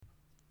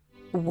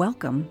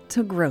Welcome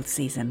to Growth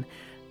Season.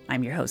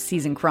 I'm your host,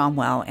 Season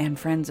Cromwell, and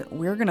friends,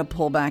 we're going to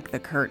pull back the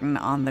curtain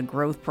on the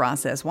growth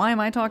process. Why am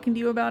I talking to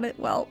you about it?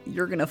 Well,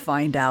 you're going to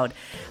find out.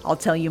 I'll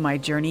tell you my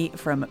journey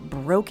from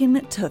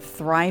broken to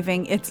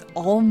thriving. It's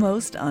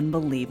almost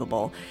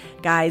unbelievable.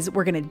 Guys,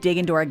 we're going to dig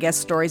into our guest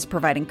stories,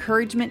 provide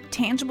encouragement,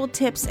 tangible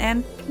tips,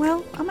 and,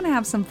 well, I'm going to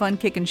have some fun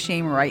kicking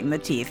shame right in the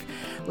teeth.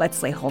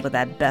 Let's lay hold of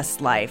that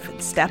best life.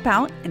 Step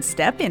out and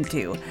step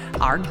into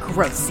our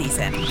growth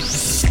season.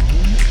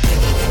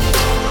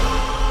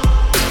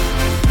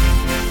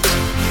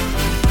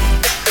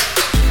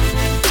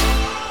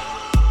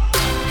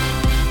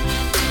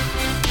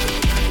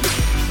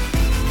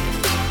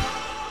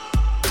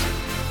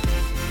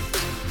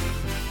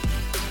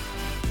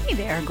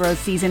 There,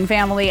 Growth Season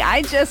family.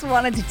 I just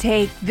wanted to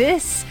take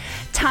this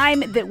time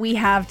that we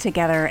have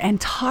together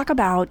and talk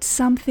about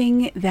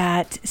something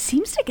that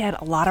seems to get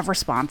a lot of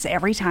response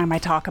every time I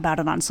talk about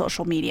it on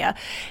social media.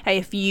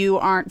 If you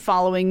aren't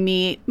following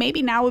me,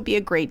 maybe now would be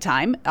a great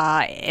time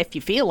if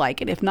you feel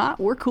like it. If not,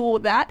 we're cool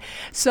with that.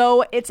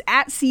 So it's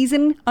at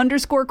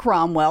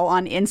Season_Cromwell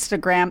on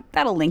Instagram.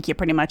 That'll link you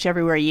pretty much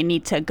everywhere you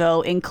need to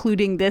go,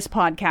 including this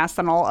podcast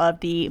on all of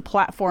the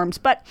platforms.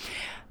 But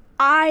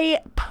I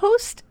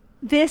post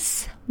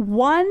this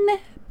one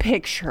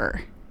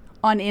picture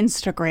on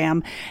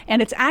Instagram,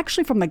 and it's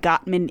actually from the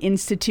Gottman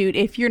Institute.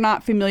 If you're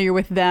not familiar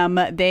with them,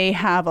 they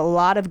have a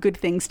lot of good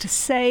things to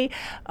say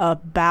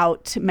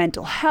about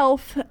mental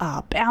health,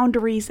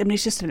 boundaries. I mean,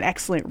 it's just an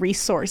excellent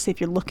resource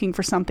if you're looking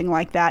for something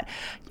like that.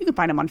 You can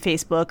find them on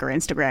Facebook or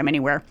Instagram,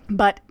 anywhere.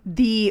 But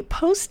the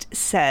post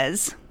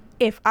says,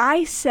 if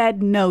I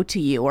said no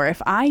to you, or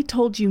if I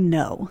told you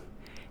no,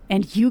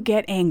 and you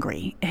get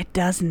angry, it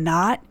does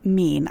not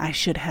mean I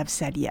should have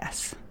said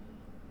yes.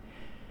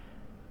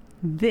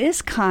 This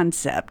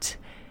concept,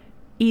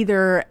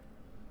 either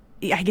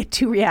I get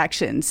two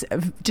reactions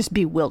of just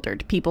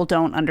bewildered. People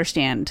don't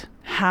understand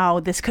how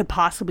this could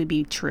possibly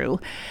be true.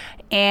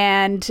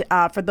 And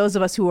for those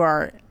of us who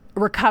are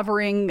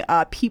recovering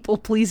people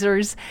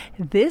pleasers,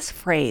 this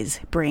phrase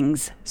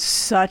brings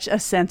such a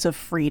sense of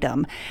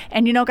freedom.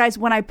 And you know, guys,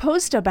 when I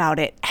post about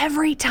it,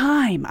 every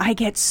time I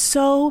get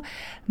so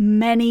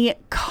many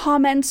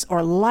comments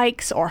or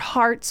likes or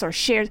hearts or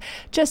shares.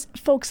 Just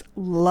folks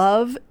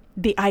love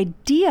the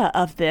idea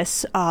of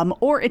this,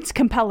 or it's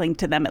compelling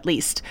to them,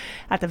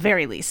 at the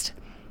very least.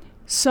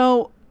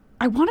 So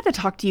I wanted to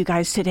talk to you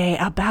guys today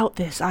about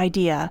this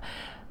idea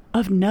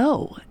of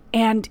no.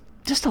 And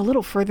just a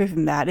little further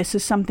than that, this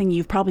is something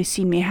you've probably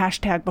seen me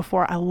hashtag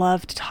before. I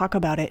love to talk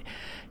about it.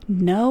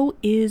 No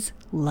is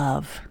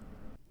love.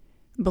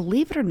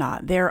 Believe it or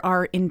not, there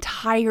are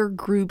entire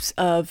groups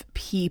of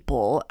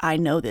people, I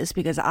know this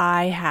because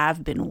I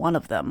have been one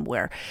of them,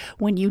 where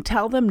when you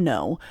tell them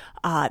no,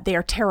 they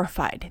are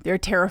terrified. They're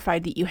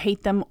terrified that you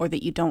hate them or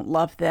that you don't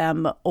love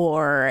them,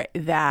 or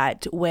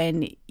that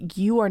when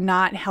you are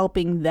not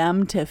helping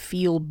them to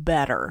feel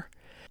better,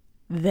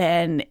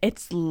 then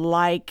it's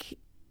like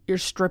you're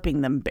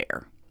stripping them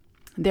bare.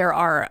 There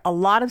are a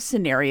lot of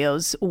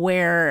scenarios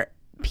where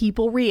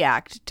people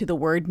react to the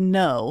word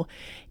no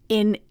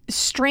in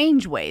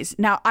strange ways.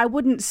 Now, I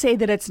wouldn't say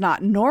that it's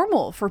not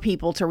normal for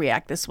people to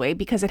react this way,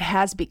 because it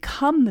has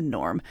become the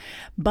norm,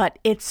 but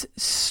it's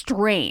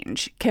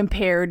strange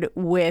compared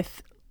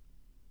with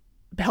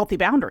healthy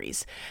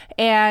boundaries.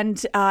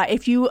 And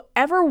if you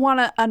ever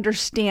want to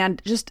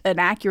understand just an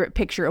accurate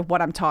picture of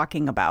what I'm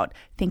talking about,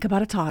 think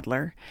about a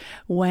toddler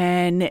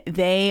when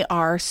they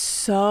are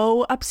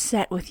so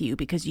upset with you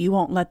because you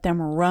won't let them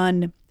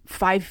run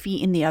 5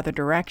 feet in the other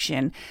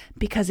direction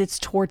because it's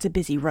towards a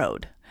busy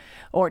road.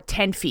 Or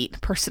 10 feet,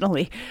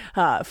 personally.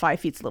 5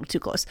 feet's a little too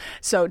close.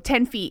 So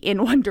 10 feet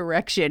in one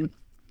direction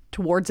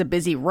towards a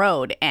busy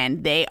road,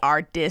 and they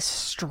are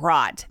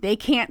distraught. They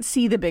can't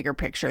see the bigger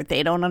picture.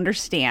 They don't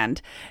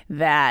understand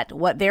that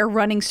what they're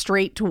running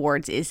straight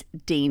towards is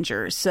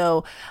danger.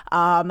 So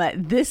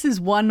this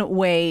is one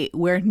way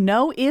where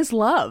no is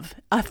love,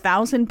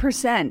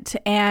 1,000%.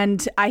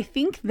 And I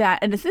think that,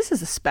 and this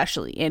is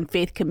especially in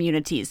faith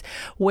communities,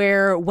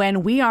 where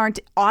when we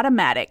aren't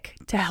automatic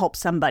to help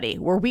somebody,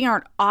 where we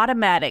aren't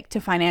automatic to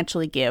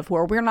financially give,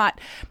 where we're not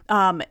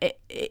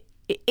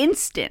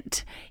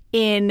instant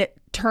in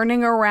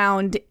turning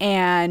around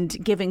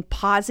and giving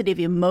positive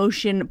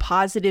emotion,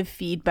 positive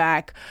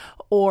feedback,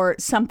 or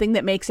something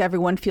that makes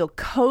everyone feel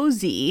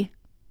cozy,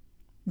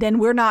 then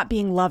we're not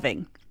being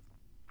loving.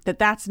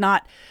 That's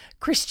not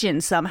Christian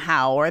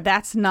somehow, or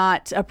that's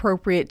not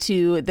appropriate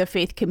to the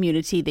faith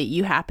community that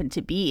you happen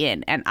to be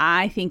in. And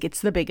I think it's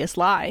the biggest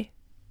lie.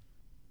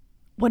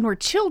 When we're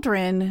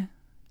children,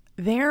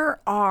 there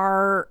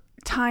are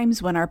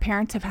times when our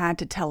parents have had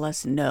to tell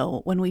us no,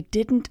 when we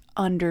didn't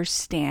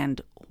understand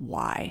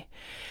why.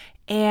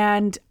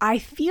 And I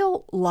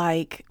feel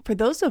like for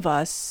those of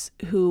us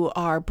who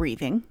are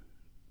breathing,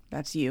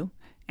 that's you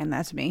and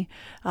that's me,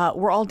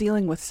 we're all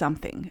dealing with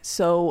something.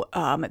 So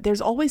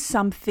there's always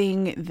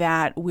something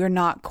that we're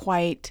not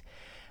quite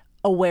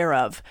aware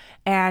of.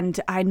 And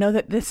I know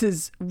that this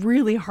is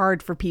really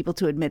hard for people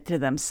to admit to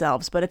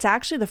themselves, but it's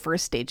actually the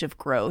first stage of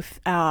growth.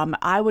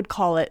 I would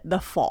call it the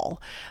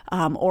fall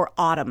or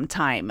autumn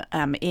time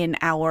in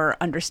our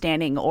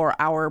understanding or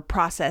our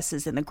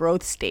processes in the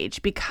growth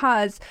stage,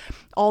 because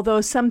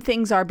although some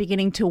things are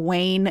beginning to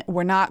wane,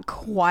 we're not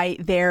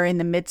quite there in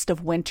the midst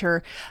of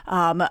winter.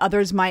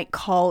 Others might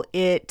call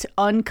it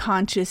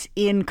unconscious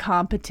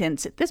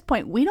incompetence. At this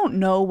point, we don't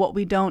know what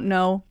we don't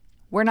know.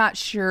 We're not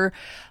sure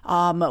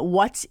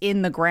what's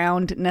in the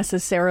ground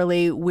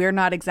necessarily. We're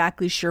not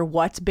exactly sure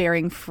what's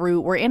bearing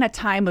fruit. We're in a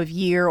time of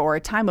year or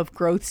a time of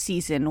growth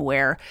season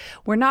where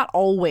we're not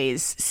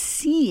always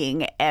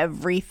seeing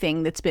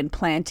everything that's been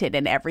planted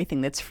and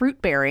everything that's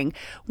fruit bearing.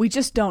 We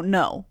just don't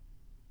know.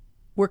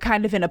 We're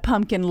kind of in a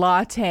pumpkin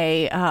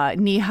latte,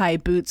 knee-high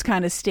boots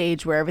kind of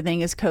stage where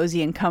everything is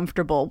cozy and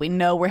comfortable. We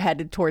know we're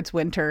headed towards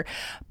winter,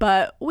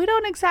 but we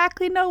don't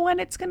exactly know when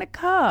it's going to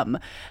come.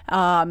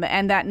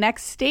 And that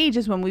next stage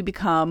is when we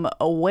become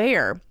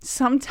aware.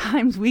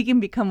 Sometimes we can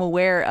become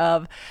aware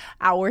of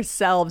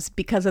ourselves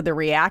because of the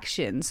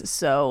reactions.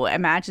 So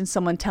imagine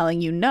someone telling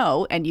you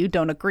no and you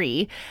don't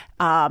agree.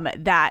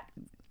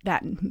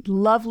 That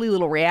lovely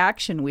little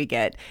reaction we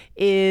get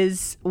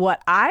is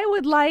what I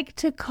would like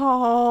to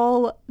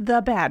call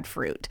the bad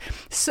fruit.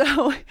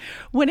 So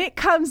when it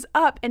comes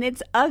up and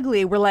it's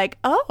ugly, we're like,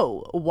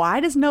 oh, why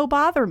does no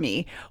bother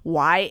me?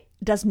 Why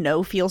does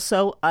no feel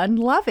so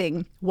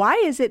unloving? Why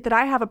is it that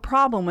I have a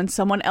problem when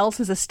someone else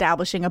is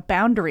establishing a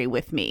boundary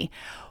with me?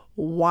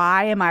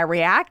 Why am I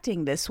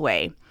reacting this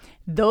way?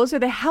 Those are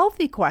the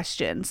healthy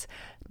questions,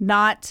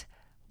 not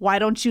why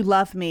don't you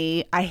love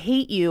me? I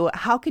hate you.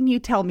 How can you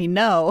tell me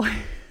no?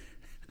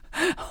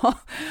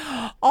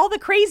 All the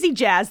crazy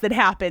jazz that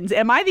happens.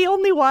 Am I the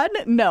only one?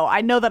 No,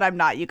 I know that I'm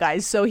not, you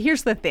guys. So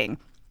here's the thing.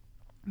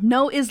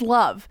 No is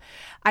love.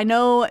 I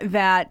know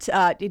that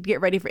get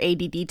ready for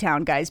ADD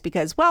Town, guys,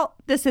 because, well,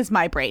 this is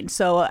my brain.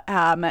 So,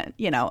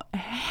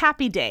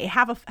 happy day.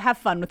 Have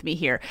fun with me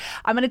here.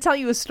 I'm going to tell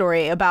you a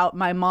story about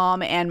my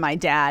mom and my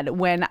dad.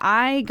 When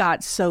I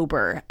got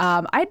sober,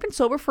 I had been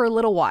sober for a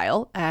little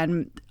while,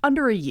 and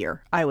under a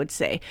year, I would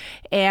say.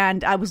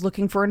 And I was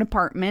looking for an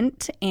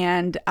apartment,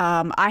 and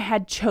I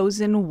had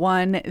chosen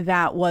one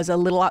that was a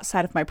little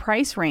outside of my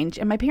price range,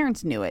 and my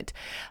parents knew it.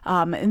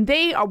 And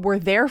they were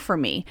there for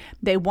me.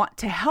 They want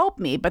to help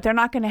me, but they're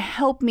not going to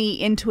help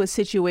me into a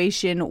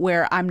situation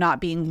where I'm not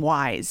being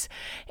wise,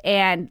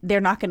 and they're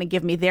not going to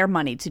give me their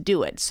money to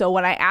do it. So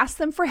when I asked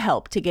them for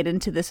help to get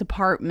into this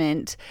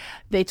apartment,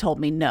 they told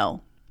me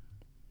no.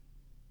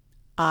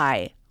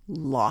 I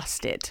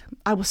lost it.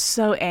 I was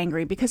so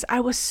angry because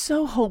I was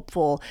so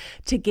hopeful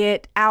to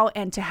get out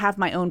and to have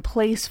my own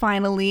place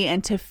finally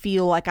and to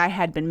feel like I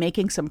had been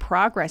making some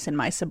progress in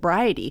my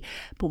sobriety.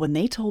 But when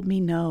they told me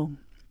no,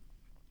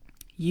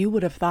 you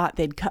would have thought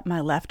they'd cut my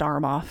left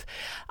arm off.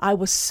 I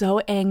was so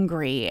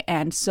angry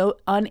and so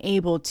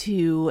unable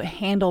to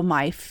handle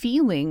my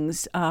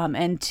feelings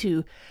and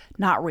to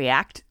not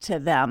react to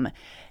them.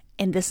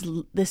 And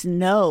this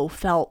no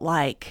felt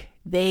like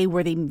they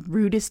were the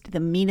rudest, the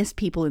meanest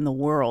people in the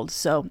world.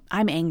 So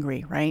I'm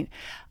angry, right?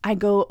 I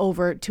go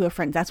over to a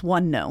friend. That's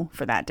one no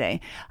for that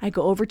day. I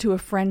go over to a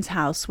friend's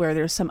house where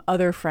there's some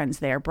other friends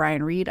there.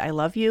 Brian Reed, I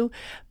love you.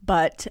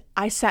 But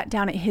I sat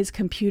down at his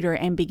computer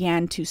and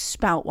began to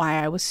spout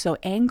why I was so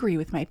angry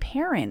with my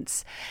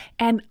parents.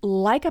 And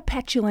like a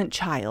petulant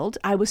child,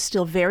 I was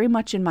still very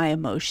much in my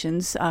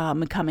emotions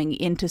coming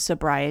into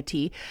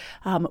sobriety,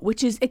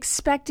 which is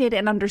expected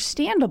and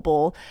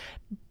understandable.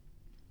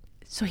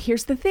 So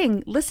here's the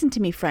thing. Listen to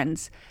me,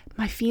 friends.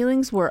 My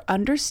feelings were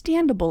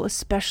understandable,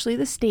 especially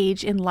the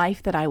stage in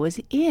life that I was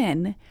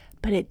in,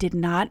 but it did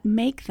not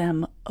make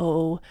them,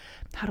 how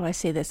do I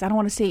say this? I don't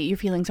want to say your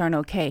feelings aren't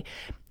okay.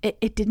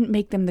 It didn't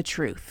make them the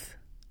truth,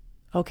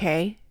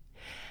 okay?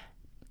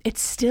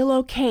 It's still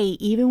okay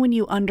even when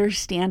you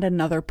understand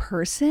another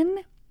person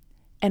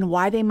and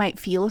why they might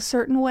feel a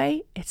certain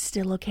way. It's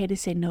still okay to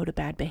say no to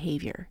bad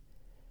behavior.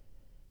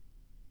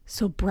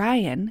 So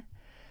Brian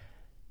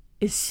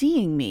is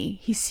seeing me.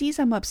 He sees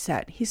I'm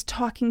upset. He's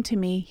talking to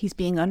me. He's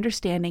being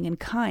understanding and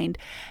kind.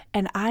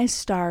 And I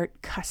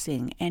start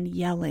cussing and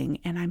yelling,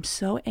 and I'm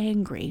so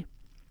angry.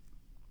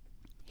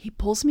 He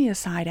pulls me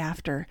aside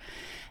after,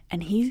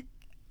 and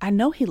I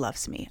know he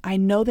loves me. I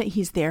know that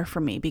he's there for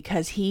me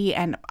because he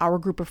and our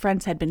group of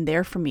friends had been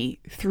there for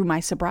me through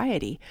my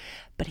sobriety.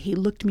 But he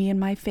looked me in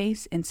my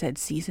face and said,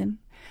 "Susan,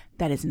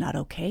 that is not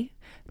okay.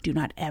 Do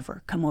not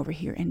ever come over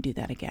here and do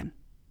that again."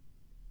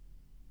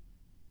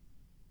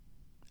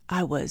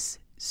 I was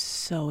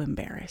so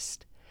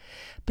embarrassed.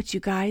 But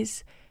you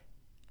guys,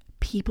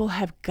 people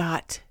have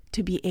got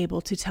to be able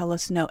to tell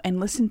us no. And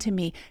listen to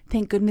me,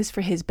 thank goodness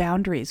for his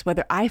boundaries,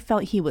 whether I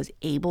felt he was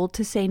able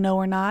to say no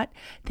or not.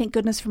 Thank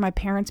goodness for my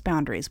parents'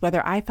 boundaries,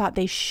 whether I thought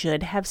they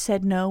should have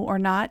said no or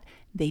not,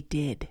 they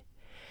did.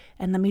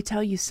 And let me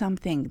tell you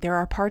something, there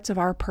are parts of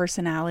our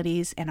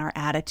personalities and our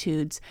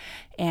attitudes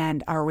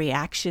and our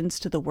reactions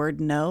to the word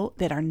no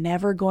that are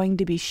never going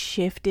to be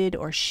shifted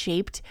or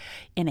shaped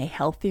in a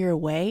healthier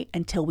way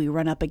until we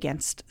run up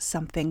against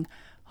something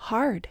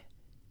hard.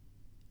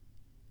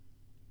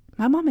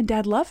 My mom and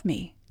dad love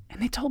me,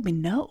 and they told me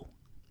no,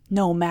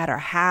 no matter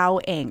how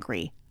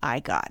angry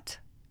I got.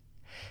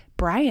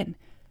 Brian,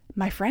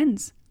 my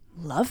friends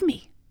love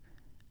me.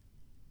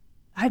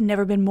 I've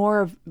never been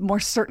more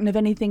certain of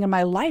anything in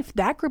my life.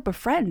 That group of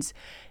friends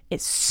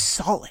is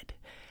solid.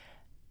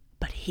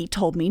 But he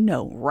told me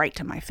no right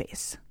to my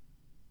face.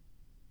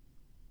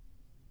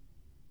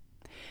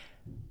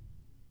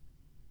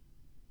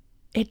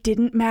 It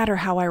didn't matter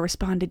how I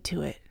responded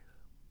to it.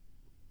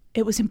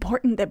 It was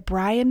important that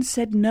Brian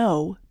said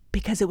no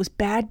because it was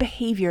bad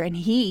behavior and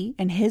he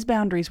and his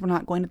boundaries were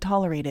not going to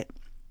tolerate it.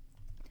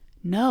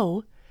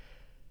 No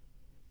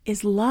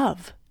is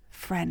love,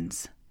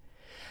 friends.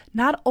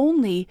 Not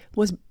only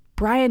was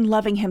Brian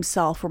loving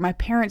himself or my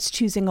parents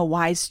choosing a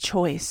wise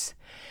choice,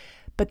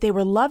 but they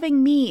were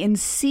loving me and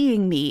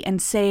seeing me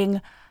and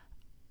saying,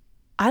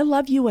 I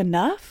love you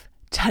enough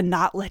to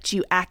not let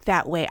you act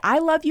that way. I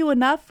love you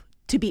enough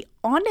to be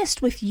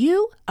honest with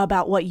you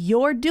about what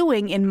you're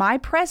doing in my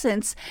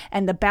presence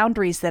and the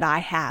boundaries that I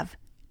have.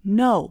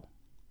 No.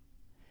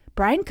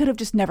 Brian could have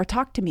just never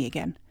talked to me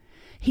again.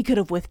 He could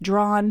have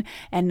withdrawn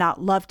and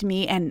not loved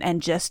me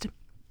and just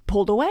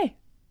pulled away.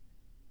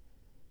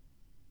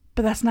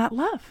 But that's not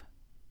love.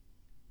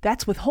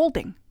 That's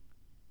withholding.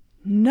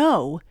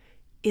 No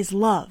is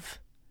love.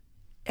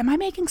 Am I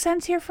making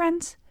sense here,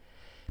 friends?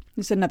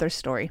 There's another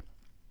story.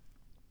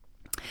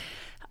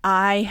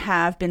 I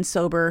have been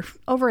sober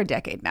over a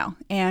decade now.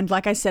 And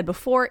like I said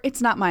before,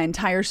 it's not my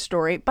entire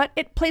story, but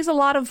it plays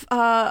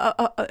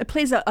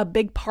a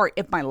big part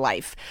of my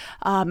life.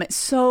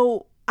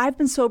 So I've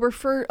been sober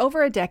for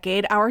over a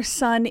decade. Our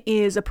son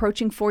is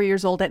approaching 4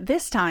 years old at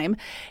this time.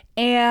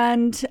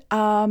 And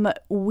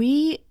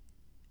we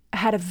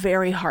had a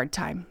very hard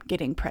time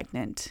getting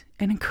pregnant,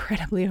 an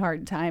incredibly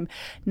hard time.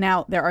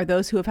 Now, there are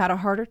those who have had a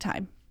harder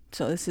time.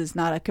 So this is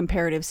not a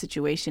comparative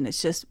situation. It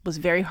just was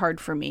very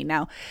hard for me.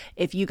 Now,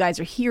 if you guys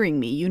are hearing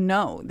me, you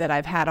know that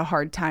I've had a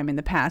hard time in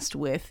the past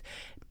with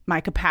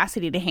my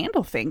capacity to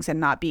handle things and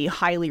not be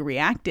highly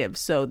reactive.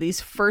 So these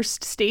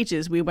first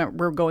stages,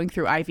 we're going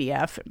through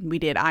IVF. We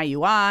did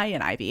IUI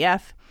and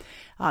IVF.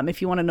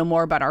 If you want to know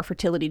more about our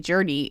fertility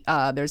journey,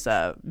 there's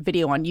a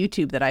video on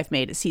YouTube that I've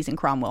made at Season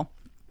Cromwell.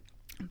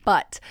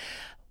 But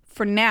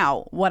for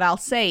now, what I'll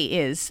say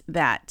is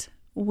that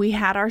we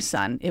had our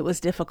son. It was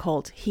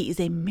difficult. He is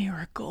a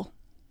miracle.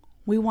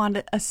 We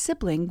wanted a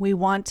sibling. We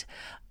want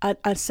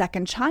a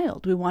second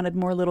child. We wanted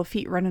more little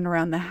feet running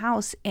around the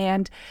house.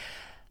 And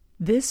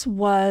this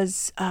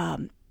was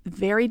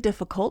very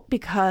difficult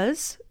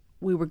because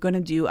we were going to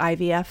do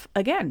IVF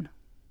again.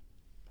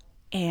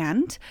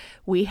 And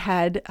we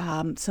had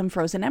some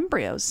frozen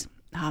embryos.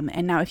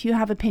 And now if you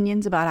have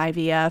opinions about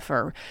IVF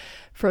or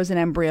frozen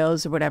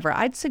embryos or whatever,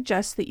 I'd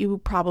suggest that you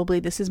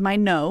this is my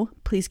no,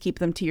 please keep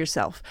them to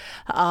yourself.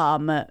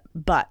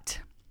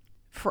 But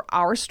for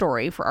our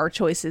story, for our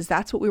choices,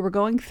 that's what we were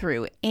going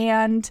through.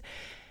 And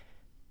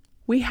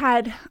we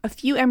had a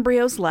few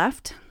embryos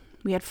left.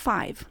 We had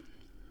 5.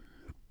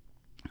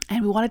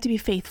 And we wanted to be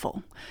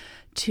faithful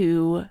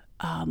to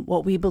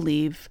what we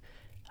believe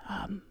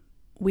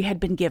we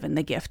had been given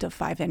the gift of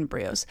 5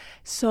 embryos.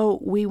 So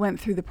we went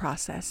through the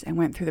process.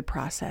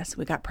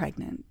 We got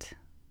pregnant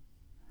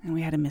and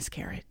we had a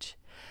miscarriage.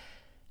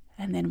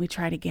 And then we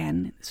tried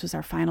again. This was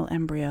our final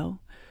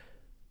embryo.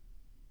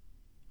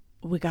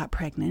 We got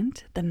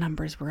pregnant. The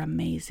numbers were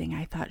amazing.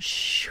 I thought,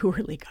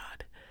 surely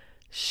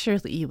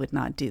you would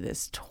not do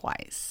this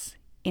twice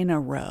in a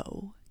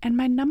row. And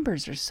my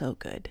numbers are so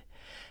good.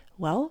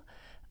 Well,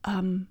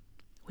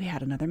 we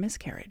had another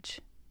miscarriage.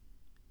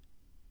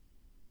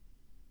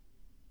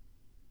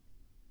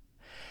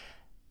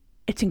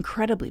 It's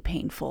incredibly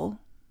painful.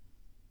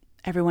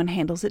 Everyone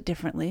handles it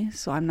differently,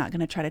 so I'm not going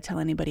to try to tell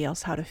anybody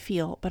else how to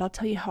feel, but I'll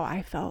tell you how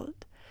I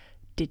felt.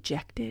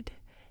 Dejected,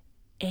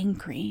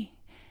 angry,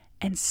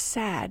 and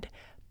sad.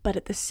 But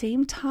at the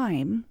same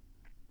time,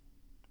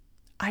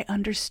 I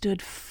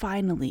understood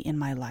finally in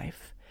my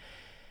life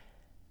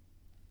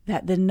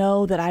that the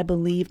no that I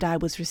believed I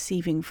was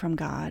receiving from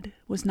God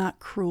was not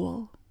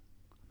cruel,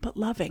 but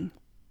loving.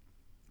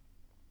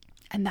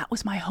 And that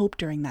was my hope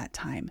during that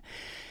time.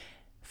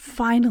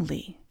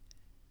 Finally,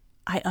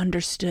 I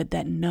understood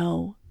that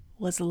no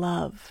was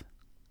love.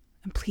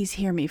 And please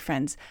hear me,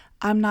 friends.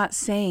 I'm not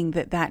saying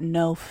that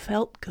no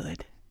felt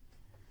good.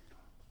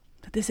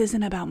 But this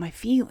isn't about my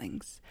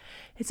feelings.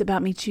 It's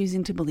about me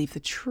choosing to believe the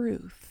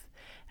truth.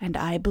 And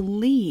I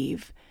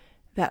believe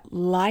that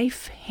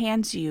life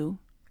hands you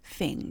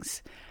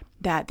things,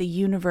 that the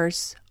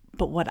universe,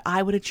 but what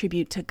I would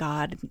attribute to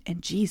God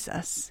and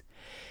Jesus,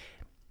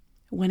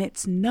 when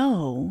it's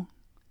no,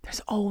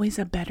 there's always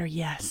a better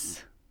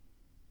yes.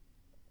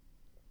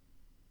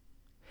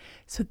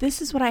 So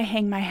this is what I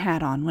hang my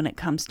hat on when it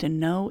comes to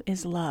no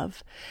is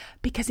love,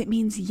 because it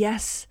means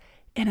yes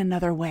in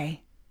another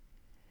way.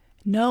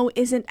 No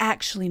isn't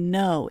actually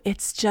no.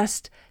 It's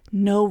just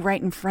no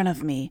right in front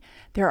of me.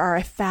 There are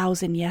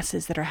 1,000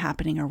 yeses that are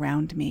happening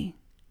around me.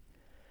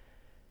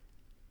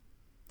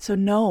 So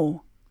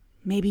no,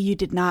 maybe you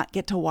did not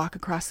get to walk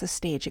across the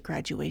stage at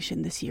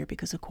graduation this year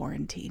because of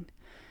quarantine.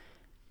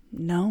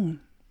 No,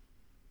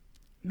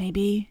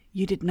 maybe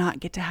you did not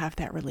get to have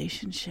that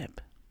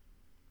relationship.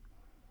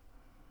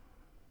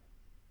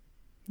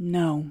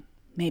 No,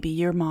 maybe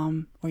your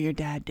mom or your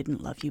dad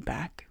didn't love you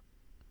back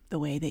the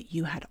way that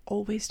you had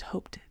always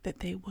hoped that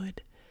they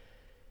would.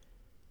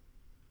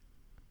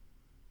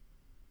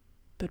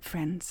 But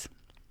friends,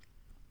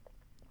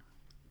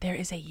 there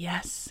is a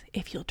yes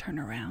if you'll turn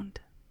around.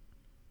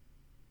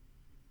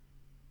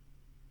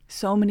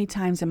 So many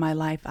times in my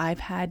life, I've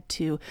had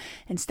to,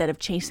 instead of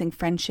chasing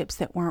friendships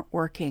that weren't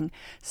working,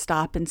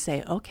 stop and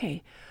say,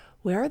 okay,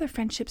 where are the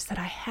friendships that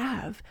I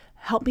have?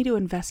 Help me to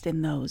invest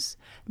in those.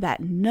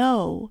 That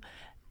no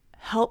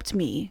helped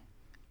me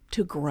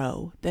to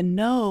grow. The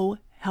no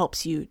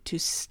helps you to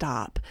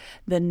stop.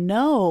 The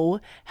no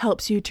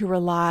helps you to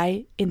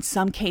rely, in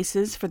some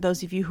cases, for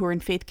those of you who are in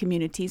faith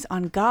communities,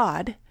 on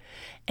God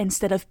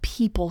instead of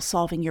people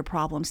solving your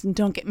problems. And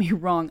don't get me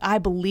wrong, I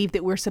believe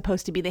that we're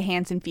supposed to be the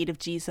hands and feet of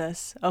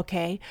Jesus,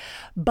 okay?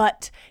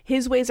 But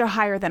his ways are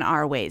higher than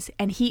our ways,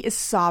 and he is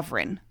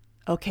sovereign,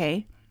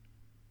 okay?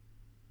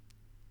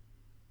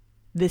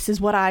 This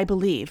is what I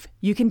believe.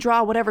 You can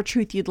draw whatever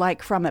truth you'd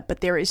like from it,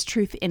 but there is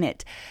truth in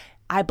it.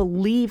 I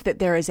believe that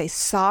there is a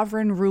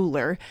sovereign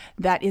ruler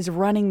that is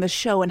running the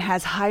show and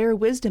has higher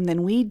wisdom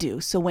than we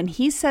do. So when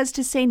he says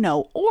to say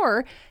no,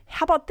 or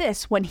how about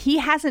this, when he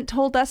hasn't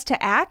told us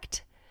to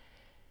act,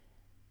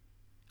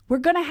 we're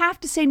going to have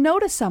to say no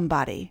to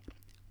somebody.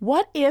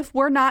 What if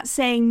we're not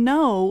saying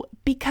no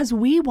because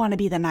we want to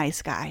be the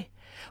nice guy?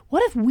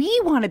 What if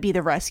we want to be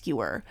the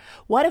rescuer?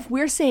 What if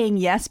we're saying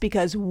yes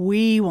because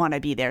we want to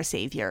be their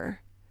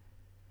savior?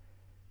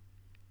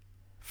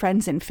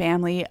 Friends and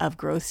family of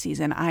growth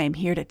season, I am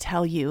here to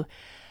tell you,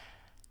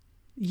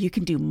 you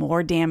can do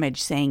more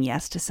damage saying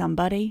yes to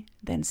somebody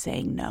than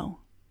saying no.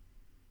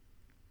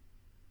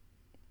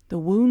 The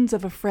wounds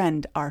of a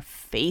friend are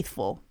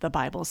faithful, the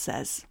Bible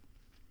says.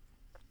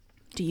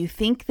 Do you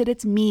think that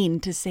it's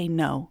mean to say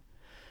no?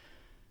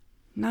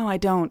 No, I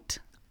don't.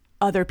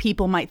 Other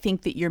people might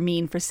think that you're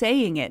mean for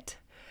saying it,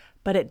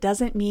 but it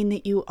doesn't mean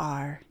that you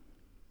are.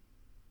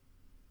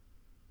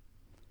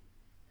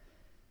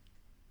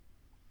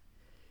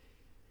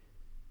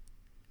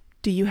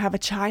 Do you have a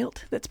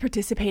child that's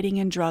participating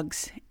in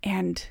drugs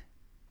and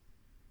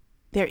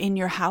they're in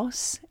your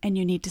house and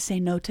you need to say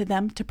no to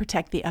them to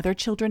protect the other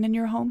children in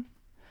your home?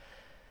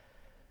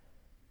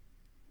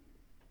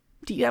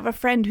 Do you have a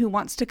friend who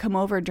wants to come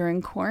over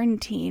during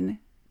quarantine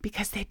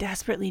because they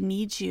desperately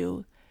need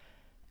you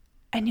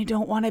and you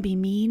don't want to be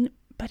mean,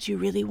 but you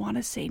really want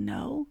to say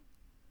no?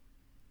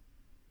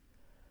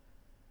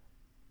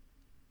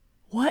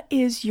 What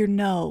is your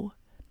no?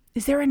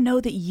 Is there a no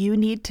that you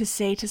need to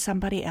say to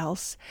somebody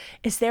else?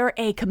 Is there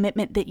a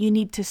commitment that you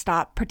need to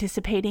stop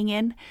participating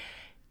in?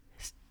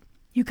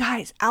 You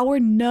guys, our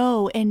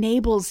no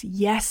enables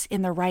yes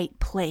in the right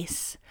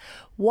place.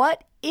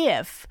 What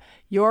if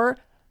your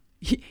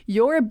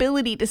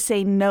ability to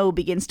say no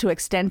begins to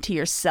extend to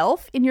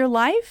yourself in your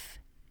life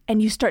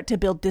and you start to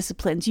build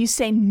disciplines? You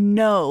say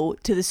no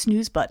to the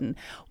snooze button.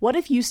 What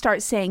if you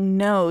start saying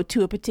no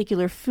to a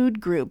particular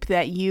food group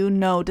that you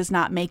know does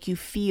not make you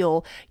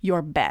feel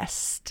your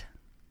best?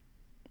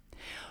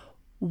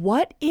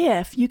 What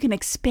if you can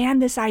expand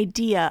this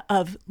idea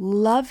of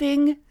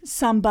loving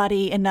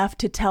somebody enough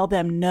to tell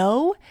them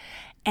no,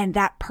 and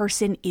that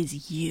person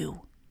is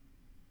you?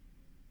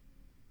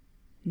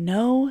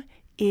 No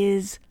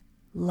is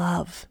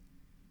love.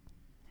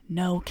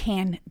 No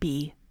can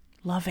be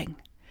loving.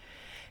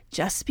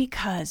 Just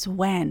because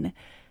when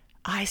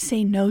I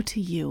say no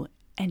to you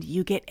and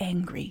you get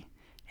angry,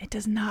 it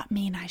does not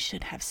mean I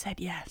should have said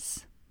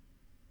yes.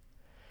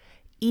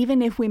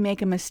 Even if we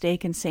make a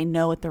mistake and say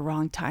no at the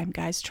wrong time,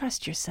 guys,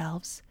 trust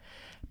yourselves.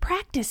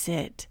 Practice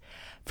it.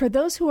 For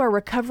those who are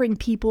recovering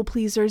people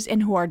pleasers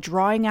and who are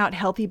drawing out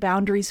healthy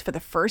boundaries for the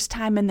first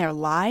time in their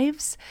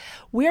lives,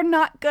 we're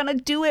not going to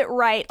do it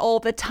right all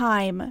the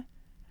time.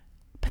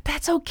 But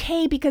that's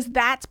okay because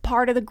that's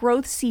part of the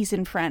growth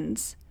season,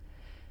 friends.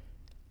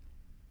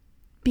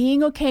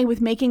 Being okay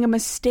with making a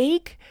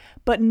mistake,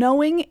 but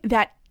knowing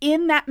that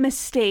in that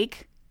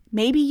mistake,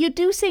 maybe you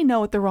do say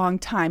no at the wrong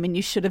time and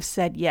you should have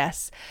said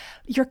yes.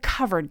 You're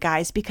covered,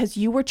 guys, because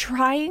you were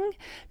trying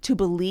to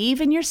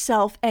believe in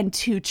yourself and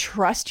to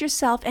trust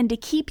yourself and to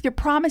keep your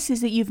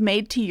promises that you've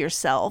made to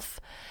yourself.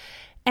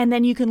 And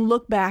then you can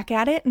look back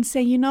at it and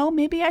say, you know,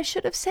 maybe I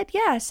should have said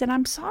yes and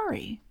I'm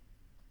sorry.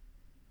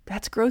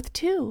 That's growth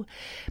too.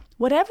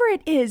 Whatever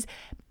it is,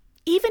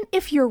 even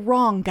if you're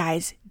wrong,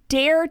 guys,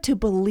 dare to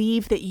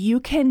believe that you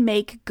can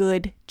make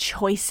good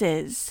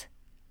choices.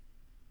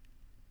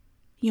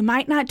 You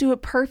might not do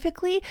it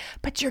perfectly,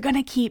 but you're going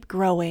to keep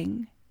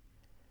growing.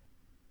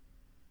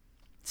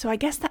 So I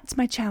guess that's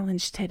my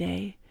challenge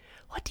today.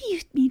 What do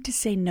you need to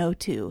say no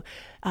to?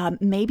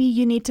 Maybe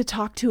you need to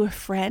talk to a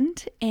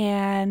friend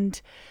and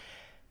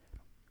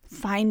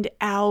find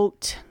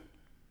out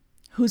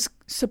who's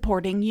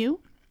supporting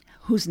you,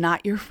 who's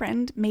not your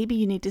friend. Maybe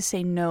you need to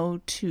say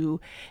no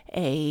to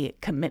a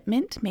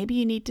commitment. Maybe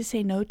you need to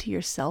say no to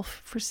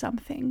yourself for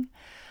something.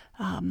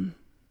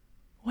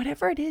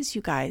 Whatever it is,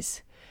 you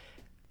guys,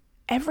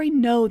 every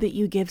no that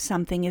you give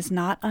something is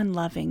not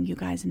unloving. You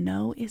guys,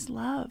 no is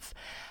love.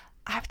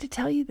 I have to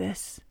tell you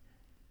this.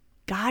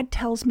 God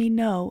tells me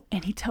no,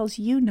 and he tells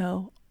you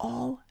no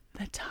all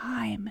the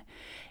time.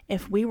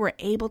 If we were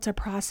able to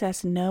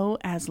process no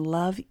as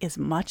love as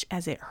much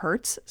as it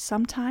hurts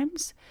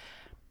sometimes,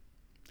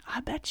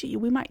 I bet you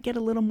we might get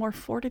a little more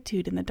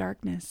fortitude in the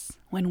darkness.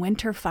 When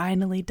winter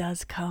finally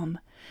does come,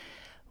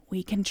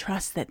 we can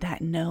trust that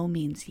that no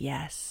means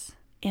yes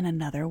in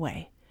another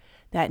way.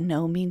 That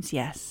no means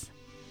yes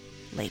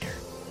later.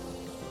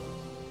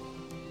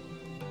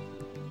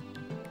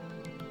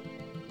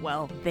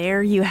 Well,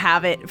 there you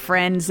have it,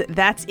 friends.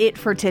 That's it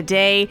for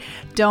today.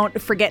 Don't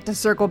forget to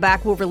circle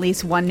back. We'll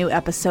release one new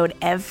episode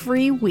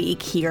every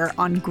week here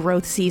on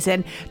Growth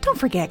Season. Don't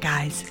forget,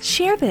 guys,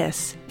 share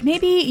this.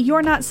 Maybe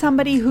you're not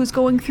somebody who's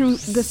going through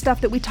the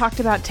stuff that we talked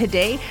about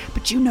today,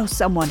 but you know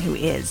someone who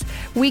is.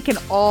 We can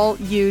all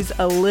use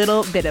a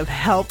little bit of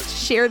help.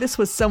 Share this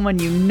with someone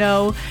you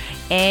know.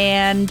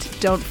 And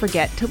don't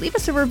forget to leave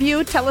us a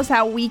review. Tell us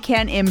how we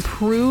can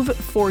improve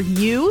for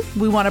you.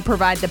 We want to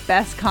provide the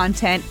best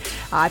content,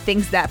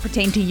 things that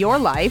pertain to your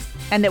life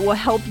and that will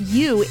help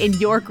you in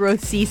your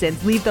growth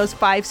seasons. Leave those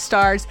 5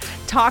 stars.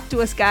 Talk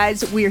to us,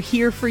 guys. We're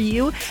here for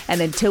you.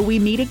 And until we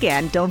meet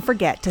again, don't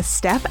forget to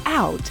step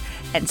out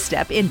and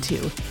step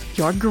into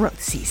your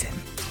growth season.